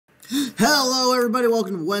Hello, everybody.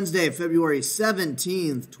 Welcome to Wednesday, February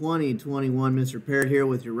 17th, 2021. Mr. Parrott here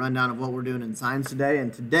with your rundown of what we're doing in science today.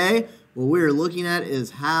 And today, what we're looking at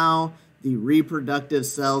is how the reproductive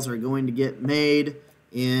cells are going to get made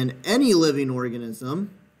in any living organism,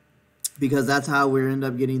 because that's how we end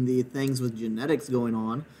up getting the things with genetics going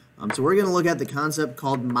on. So we're going to look at the concept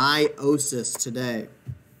called meiosis today,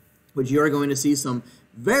 which you are going to see some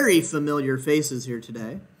very familiar faces here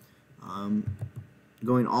today.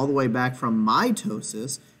 Going all the way back from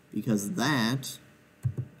mitosis, because that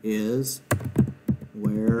is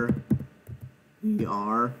where we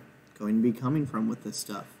are going to be coming from with this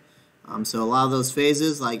stuff. So a lot of those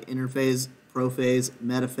phases, like interphase, prophase,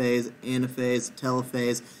 metaphase, anaphase,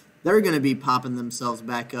 telophase, they're going to be popping themselves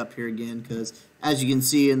back up here again, because as you can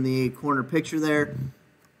see in the corner picture there,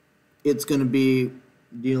 it's going to be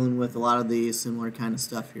dealing with a lot of the similar kind of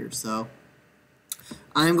stuff here. So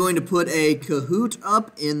I'm going to put a Kahoot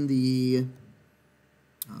up in the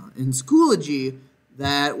in Schoology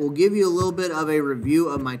that will give you a little bit of a review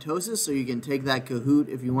of mitosis, so you can take that Kahoot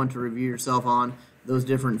if you want to review yourself on those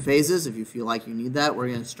different phases if you feel like you need that. We're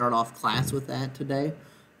going to start off class with that today,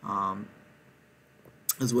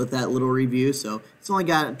 is with that little review. So it's only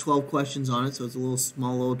got 12 questions on it, so it's a little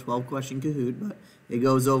small little 12-question Kahoot, but it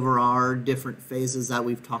goes over our different phases that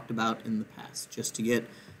we've talked about in the past, just to get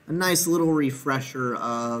a nice little refresher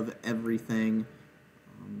of everything.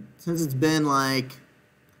 Since it's been like,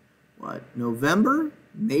 November,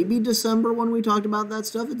 maybe December when we talked about that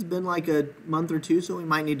stuff, it's been like a month or two, so we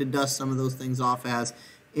might need to dust some of those things off as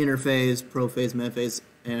interphase, prophase, metaphase,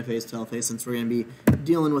 anaphase, telophase, since we're going to be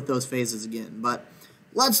dealing with those phases again. But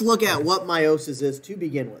let's look at what meiosis is to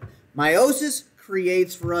begin with. Meiosis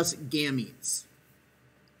creates for us gametes.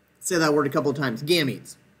 Say that word a couple of times.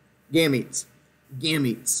 Gametes. Gametes.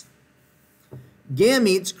 Gametes.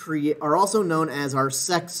 Gametes are also known as our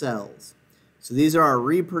sex cells. So these are our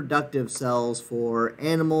reproductive cells for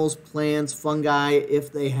animals, plants, fungi,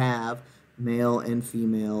 if they have male and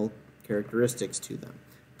female characteristics to them.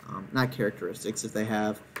 Not characteristics, if they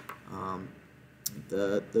have I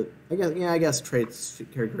guess traits,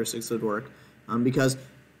 characteristics would work, because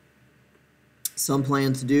some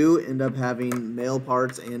plants do end up having male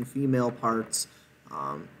parts and female parts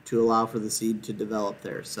to allow for the seed to develop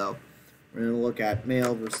there. So we're going to look at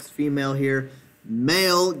male versus female here.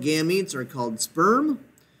 Male gametes are called sperm.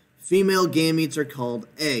 Female gametes are called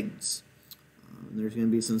eggs. There's going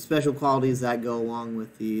to be some special qualities that go along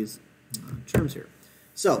with these terms here.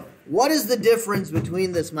 So what is the difference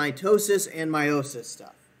between this mitosis and meiosis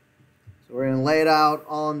stuff? So we're going to lay it out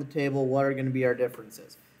all on the table. What are going to be our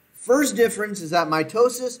differences? First difference is that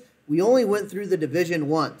mitosis, we only went through the division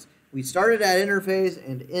once. We started at interphase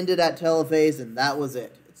and ended at telophase, and that was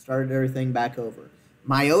it. It started everything back over.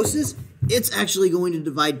 Meiosis, it's actually going to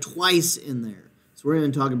divide twice in there. So we're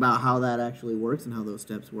going to talk about how that actually works and how those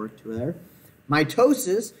steps work to there.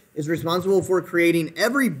 Mitosis is responsible for creating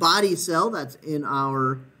every body cell that's in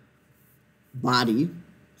our body.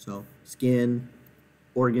 So skin,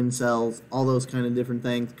 organ cells, all those kind of different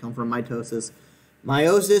things come from mitosis.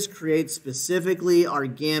 Meiosis creates specifically our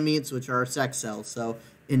gametes, which are our sex cells. So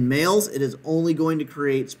in males, it is only going to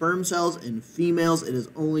create sperm cells. In females, it is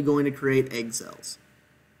only going to create egg cells.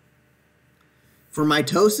 For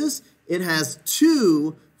mitosis, it has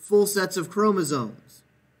two full sets of chromosomes.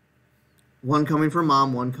 One coming from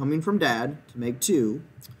mom, one coming from dad, to make two.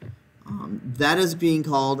 That is being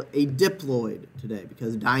called a diploid today,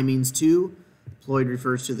 because di means two, ploid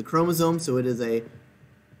refers to the chromosome, so it is a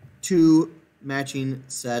two matching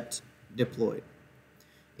set diploid.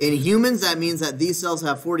 In humans, that means that these cells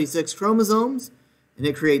have 46 chromosomes, and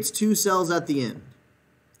it creates two cells at the end.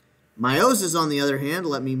 Meiosis, on the other hand,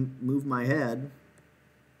 let me move my head.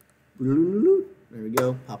 There we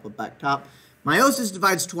go, pop up back top. Meiosis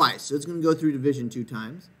divides twice, so it's going to go through division 2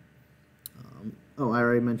 times. I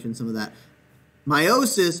already mentioned some of that.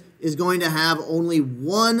 Meiosis is going to have only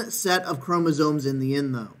one set of chromosomes in the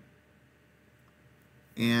end, though.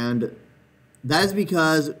 And that is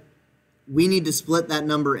because we need to split that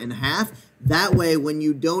number in half. That way, when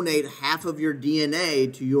you donate half of your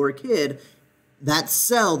DNA to your kid, that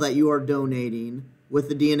cell that you are donating with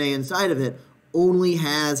the DNA inside of it only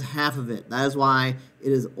has half of it. That is why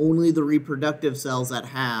it is only the reproductive cells that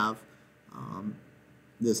have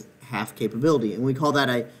this half capability. And we call that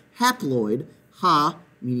a haploid. Ha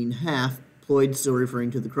meaning half, ploid still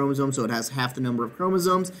referring to the chromosome, so it has half the number of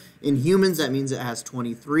chromosomes. In humans, that means it has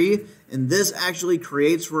 23. And this actually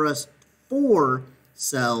creates for us 4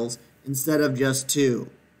 cells instead of just 2.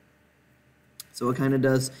 So it kind of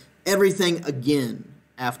does everything again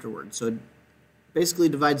afterwards. So it basically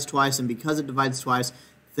divides twice, and because it divides twice,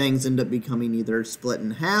 things end up becoming either split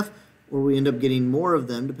in half, or we end up getting more of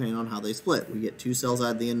them depending on how they split. We get 2 cells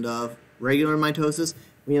at the end of regular mitosis.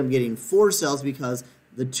 We end up getting 4 cells because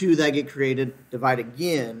the 2 that get created divide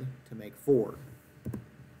again to make 4.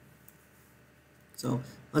 So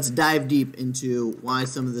let's dive deep into why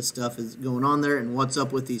some of this stuff is going on there and what's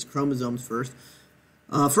up with these chromosomes first.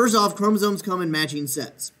 First off, chromosomes come in matching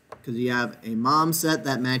sets because you have a mom set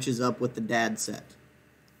that matches up with the dad set.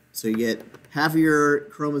 So you get half of your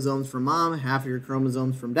chromosomes from mom, half of your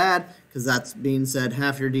chromosomes from dad, because that's being said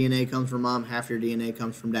half your DNA comes from mom, half your DNA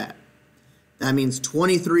comes from dad. That means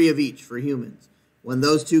 23 of each for humans. When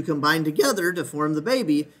those 2 combine together to form the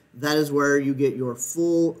baby, that is where you get your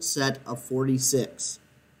full set of 46.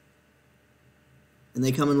 And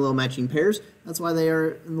they come in little matching pairs. That's why they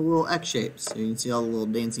are in the little X shapes. So you can see all the little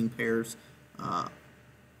dancing pairs, a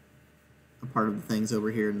part of the things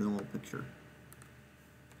over here in the little picture.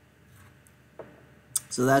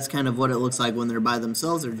 So that's kind of what it looks like when they're by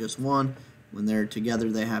themselves. They're just 1. When they're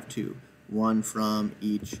together, they have 2. 1 from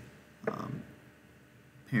each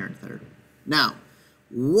parent there. Now,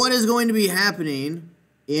 what is going to be happening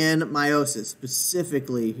in meiosis,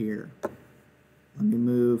 specifically here? Let me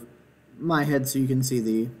move my head so you can see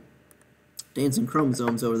the dancing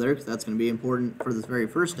chromosomes over there, because that's going to be important for this very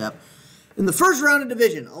first step. In the first round of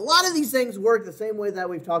division, a lot of these things work the same way that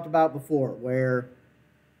we've talked about before, where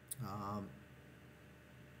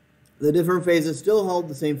the different phases still hold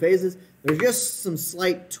the same phases. There's just some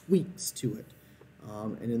slight tweaks to it.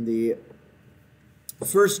 And in the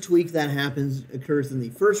first tweak that happens occurs in the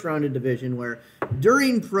first round of division, where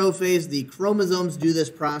during prophase, the chromosomes do this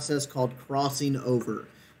process called crossing over.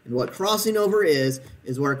 And what crossing over is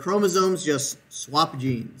where chromosomes just swap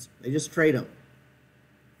genes. They just trade them.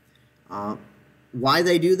 Why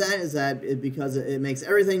they do that is because it makes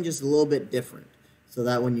everything just a little bit different. So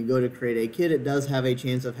that when you go to create a kid, it does have a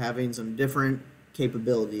chance of having some different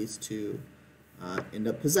capabilities to end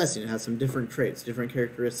up possessing. It has some different traits, different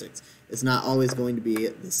characteristics. It's not always going to be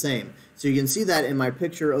the same. So you can see that in my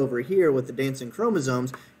picture over here with the dancing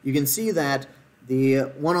chromosomes. You can see that the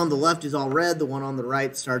one on the left is all red, the one on the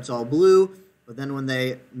right starts all blue, but then when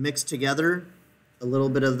they mix together, a little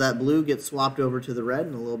bit of that blue gets swapped over to the red,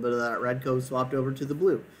 and a little bit of that red goes swapped over to the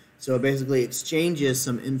blue. So it basically exchanges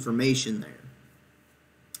some information there.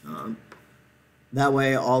 That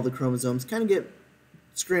way all the chromosomes kind of get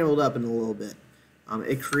scrambled up in a little bit.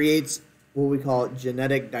 It creates what we call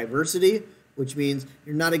genetic diversity, which means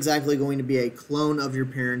you're not exactly going to be a clone of your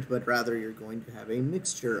parent, but rather you're going to have a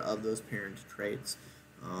mixture of those parent traits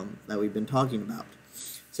that we've been talking about.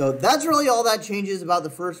 So that's really all that changes about the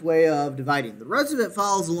first way of dividing. The rest of it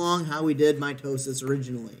follows along how we did mitosis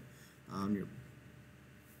originally. Your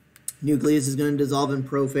nucleus is going to dissolve in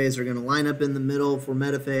prophase. They're going to line up in the middle for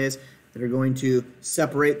metaphase. They're going to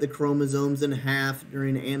separate the chromosomes in half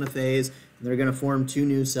during anaphase. And they're going to form 2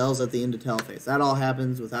 new cells at the end of telophase. That all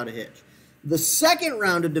happens without a hitch. The second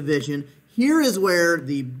round of division, here is where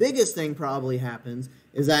the biggest thing probably happens,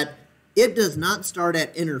 is that it does not start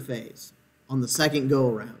at interphase on the second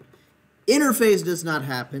go-around. Interphase does not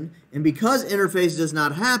happen, and because interphase does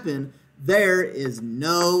not happen, there is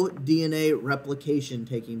no DNA replication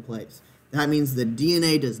taking place. That means the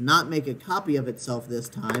DNA does not make a copy of itself this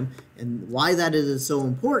time, and why that is so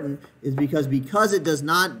important is because it does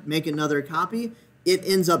not make another copy, it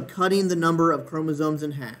ends up cutting the number of chromosomes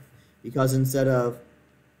in half. Because instead of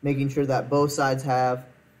making sure that both sides have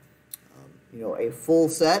a full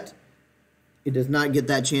set, it does not get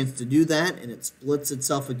that chance to do that, and it splits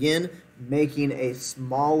itself again, making a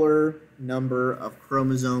smaller number of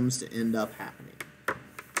chromosomes to end up happening.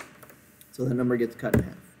 So the number gets cut in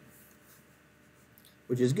half,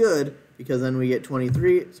 which is good because then we get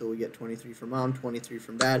 23, so we get 23 from mom, 23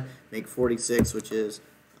 from dad, make 46, which is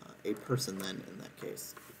a person then in that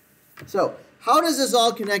case. So how does this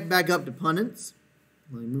all connect back up to Punnets?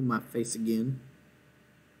 Let me move my face again.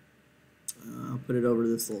 I'll put it over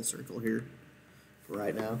this little circle here for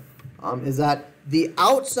right now. Is that the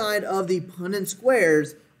outside of the Punnett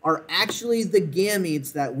squares are actually the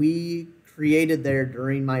gametes that we created there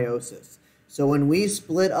during meiosis. So when we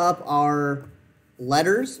split up our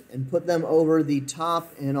letters and put them over the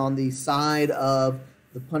top and on the side of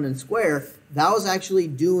the Punnett square, that was actually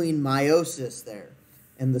doing meiosis there.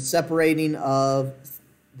 And the separating of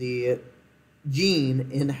the gene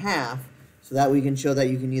in half so that we can show that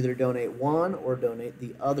you can either donate one or donate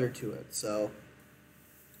the other to it. So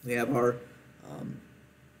we have our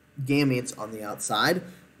gametes on the outside.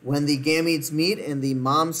 When the gametes meet and the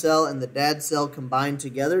mom cell and the dad cell combine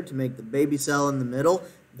together to make the baby cell in the middle,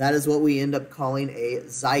 that is what we end up calling a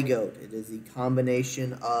zygote. It is the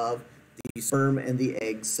combination of the the sperm and the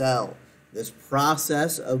egg cell. This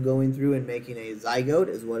process of going through and making a zygote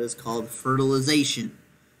is what is called fertilization,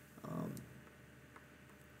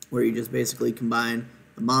 where you just basically combine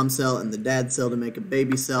the mom cell and the dad cell to make a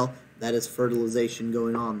baby cell. That is fertilization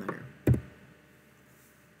going on there.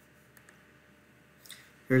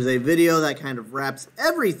 Here's a video that kind of wraps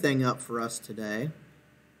everything up for us today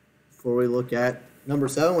before we look at number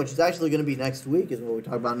 7, which is actually going to be next week is what we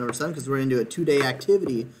talk about number 7, because we're going to do a 2-day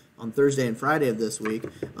activity on Thursday and Friday of this week.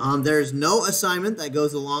 There's no assignment that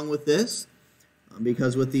goes along with this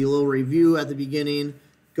because with the little review at the beginning,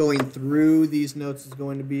 going through these notes is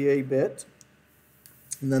going to be a bit.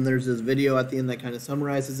 And then there's this video at the end that kind of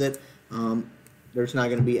summarizes it. There's not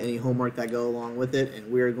going to be any homework that go along with it,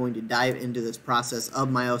 and we are going to dive into this process of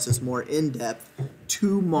meiosis more in depth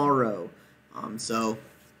tomorrow.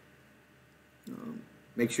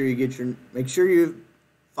 Make sure you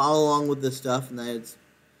follow along with this stuff, and that it's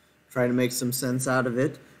try to make some sense out of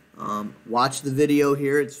it. Watch the video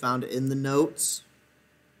here; it's found in the notes.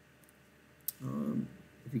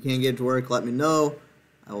 If you can't get it to work, let me know.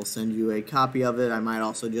 I will send you a copy of it. I might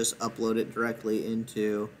also just upload it directly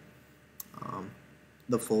into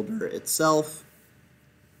the folder itself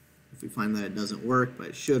if we find that it doesn't work, but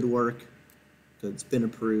it should work because it's been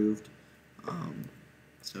approved.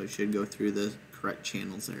 So it should go through the correct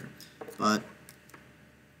channels there. But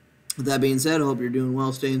with that being said, I hope you're doing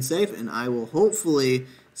well, staying safe, and I will hopefully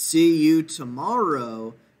see you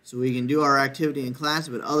tomorrow so we can do our activity in class,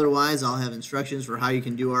 but otherwise I'll have instructions for how you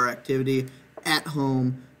can do our activity at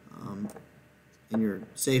home in your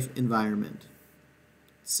safe environment.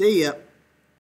 See ya.